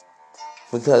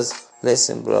 Because,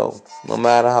 listen, bro, no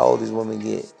matter how old these women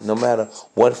get, no matter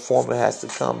what form it has to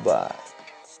come by,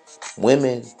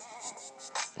 women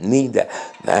need that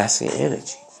masculine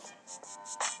energy.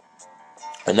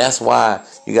 And that's why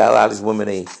you got a lot of these women,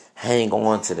 they hang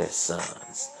on to their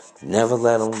sons. Never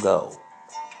let them go.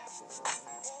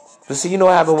 But see, you know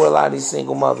what happened with a lot of these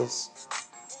single mothers?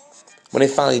 When they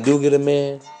finally do get a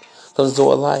man, comes into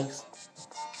her life,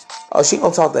 oh, she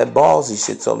gonna talk that ballsy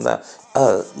shit to him now.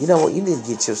 You know what? You need to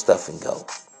get your stuff and go.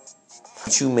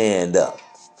 Get you manned up.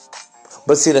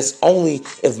 But see, that's only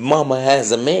if mama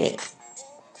has a man.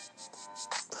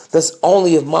 That's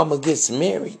only if mama gets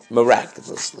married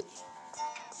miraculously.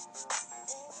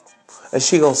 And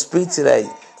she gonna speak to that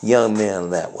young man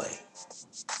that way.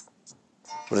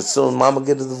 But as soon as mama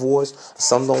get a divorce,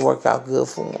 something don't work out good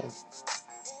for him.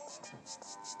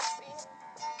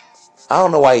 I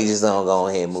don't know why you just don't go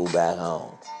ahead and move back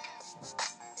home.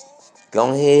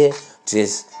 Go ahead,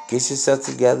 just get yourself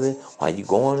together while you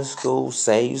going to school,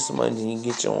 save you some money, and you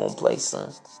get your own place,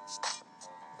 son.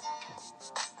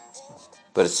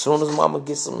 But as soon as mama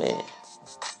gets a man,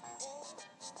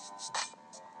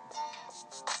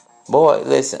 boy,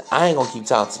 listen, I ain't gonna keep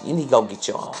talking to you. You need to go get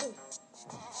your own.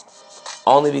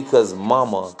 Only because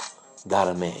mama got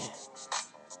a man.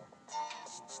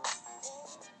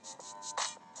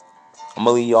 I'm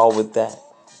gonna leave y'all with that.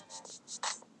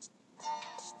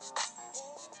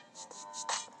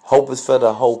 Hope is for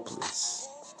the hopeless.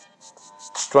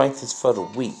 Strength is for the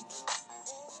weak.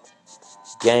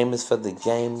 Game is for the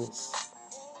gameless.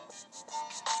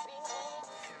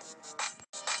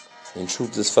 And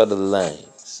truth is for the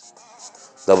lames.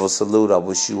 Double salute. I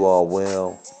wish you all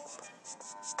well.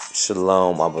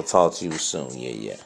 Shalom. I will talk to you soon. Yeah.